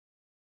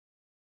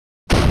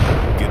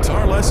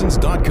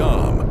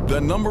GuitarLessons.com, the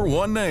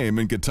 #1 name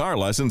in guitar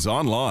lessons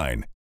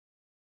online.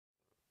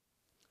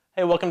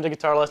 Hey, welcome to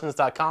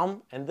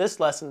GuitarLessons.com. In this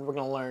lesson, we're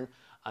going to learn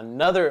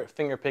another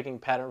finger picking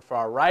pattern for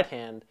our right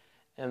hand,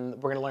 and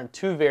we're going to learn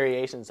two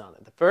variations on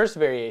it. The first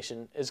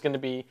variation is going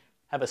to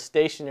have a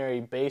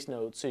stationary bass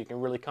note, so you can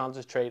really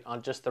concentrate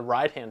on just the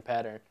right hand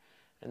pattern.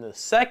 And the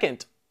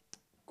second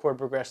chord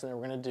progression that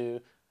we're going to do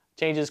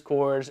changes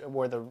chords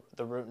where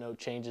the root note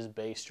changes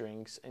bass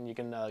strings, and you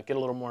can get a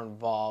little more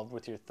involved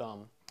with your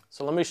thumb.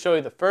 So let me show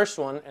you the first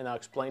one, and I'll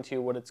explain to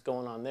you what's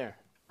going on there.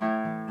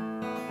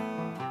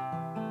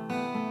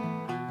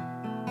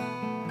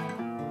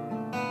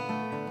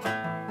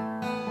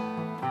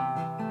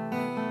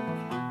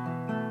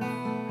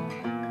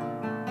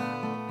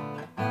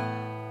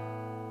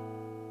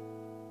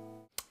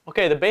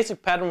 Okay, the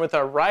basic pattern with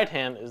our right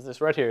hand is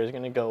this right here. Is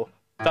going to go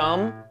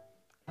thumb,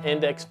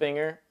 index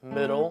finger,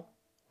 middle,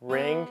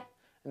 ring,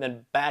 and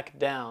then back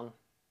down,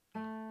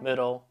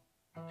 middle,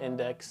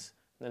 index,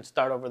 and then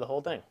start over the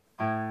whole thing.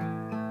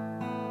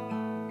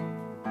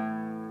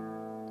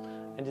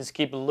 And just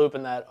keep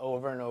looping that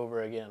over and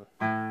over again.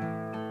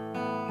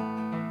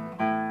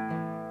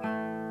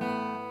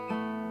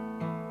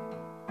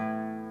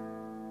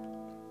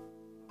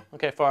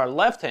 Okay, for our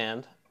left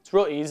hand, it's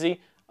real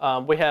easy.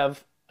 We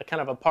have a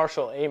kind of a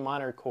partial A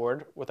minor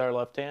chord with our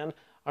left hand.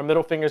 Our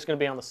middle finger is going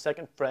to be on the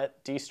 2nd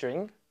fret D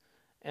string,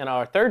 and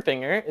our third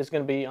finger is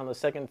going to be on the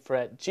 2nd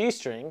fret G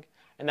string,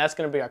 and that's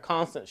going to be our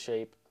constant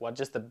shape while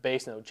just the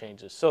bass note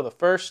changes. So the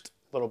first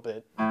little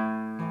bit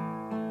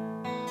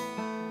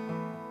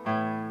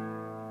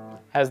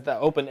has the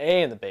open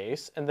A in the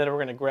bass, and then we're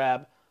going to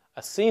grab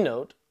a C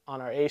note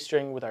on our A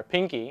string with our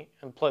pinky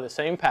and play the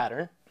same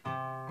pattern.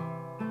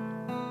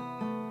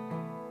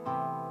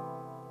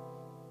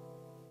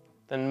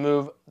 Then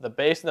move the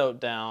bass note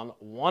down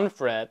 1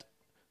 fret,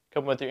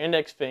 come with your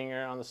index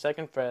finger on the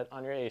 2nd fret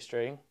on your A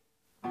string,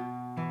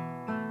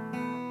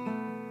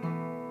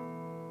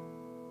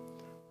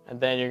 and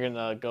then you're going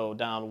to go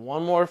down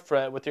 1 more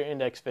fret with your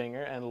index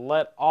finger and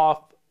let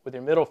off with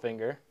your middle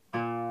finger,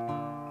 and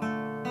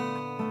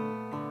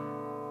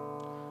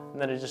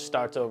then it just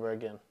starts over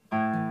again.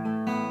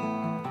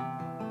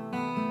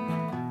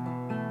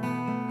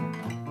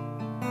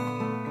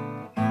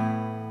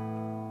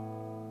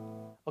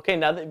 Okay,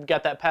 now that you've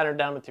got that pattern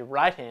down with your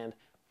right hand,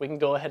 we can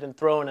go ahead and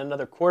throw in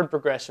another chord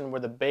progression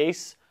where the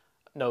bass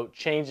note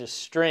changes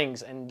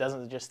strings and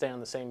doesn't just stay on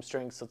the same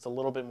string, so it's a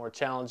little bit more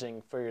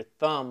challenging for your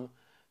thumb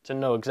to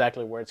know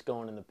exactly where it's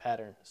going in the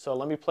pattern. So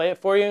let me play it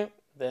for you,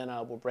 then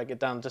we'll break it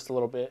down just a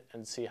little bit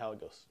and see how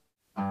it goes.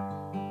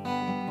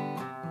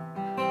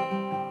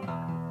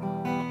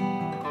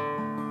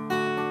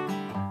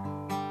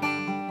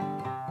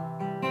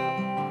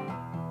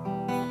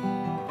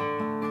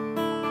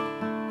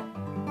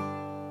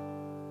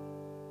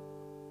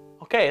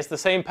 Okay, it's the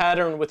same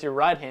pattern with your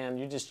right hand.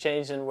 You just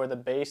change in where the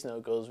bass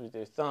note goes with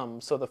your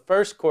thumb. So the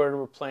first chord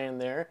we're playing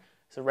there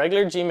is a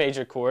regular G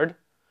major chord.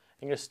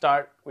 You're going to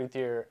start with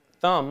your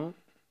thumb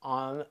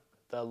on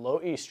the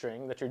low E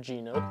string, that's your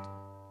G note.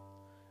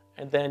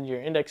 And then your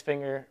index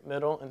finger,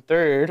 middle, and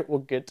third will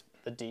get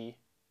the D,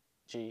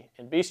 G,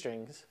 and B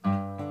strings.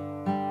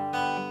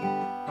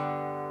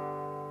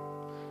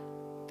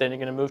 Then you're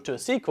going to move to a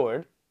C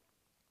chord.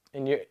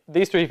 And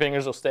these 3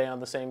 fingers will stay on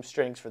the same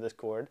strings for this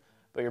chord.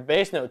 But your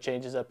bass note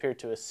changes up here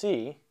to a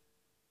C. You're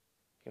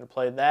going to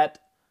play that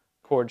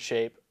chord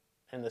shape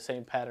in the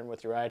same pattern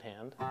with your right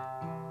hand.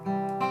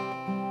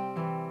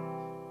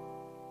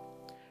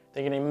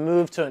 Then you're going to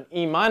move to an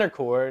E minor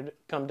chord,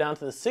 come down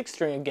to the 6th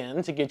string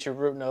again to get your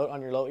root note on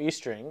your low E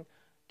string.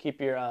 Keep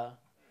your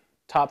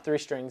top 3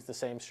 strings the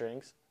same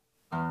strings.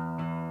 Now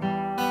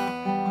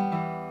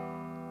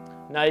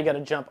you got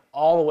to jump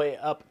all the way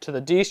up to the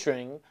D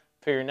string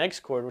for your next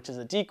chord, which is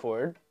a D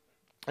chord.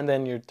 And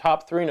then your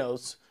top 3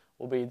 notes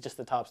will be just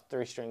the top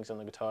 3 strings on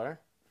the guitar.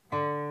 Then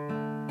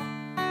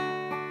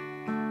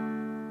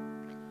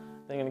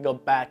you're going to go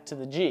back to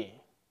the G.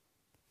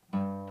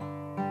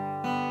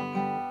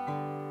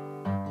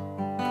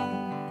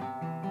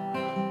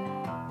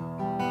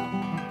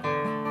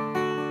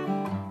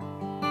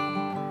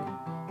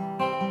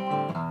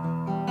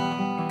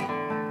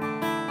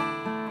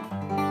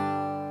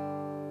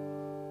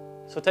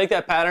 So take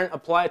that pattern,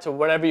 apply it to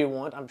whatever you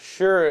want. I'm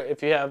sure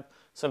if you have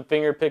some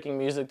finger picking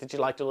music that you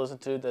like to listen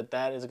to,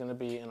 that is going to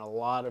be in a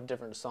lot of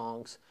different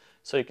songs.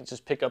 So you can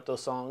just pick up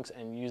those songs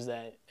and use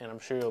that, and I'm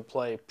sure you'll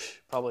play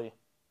probably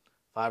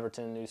 5 or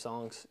 10 new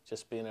songs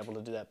just being able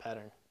to do that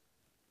pattern.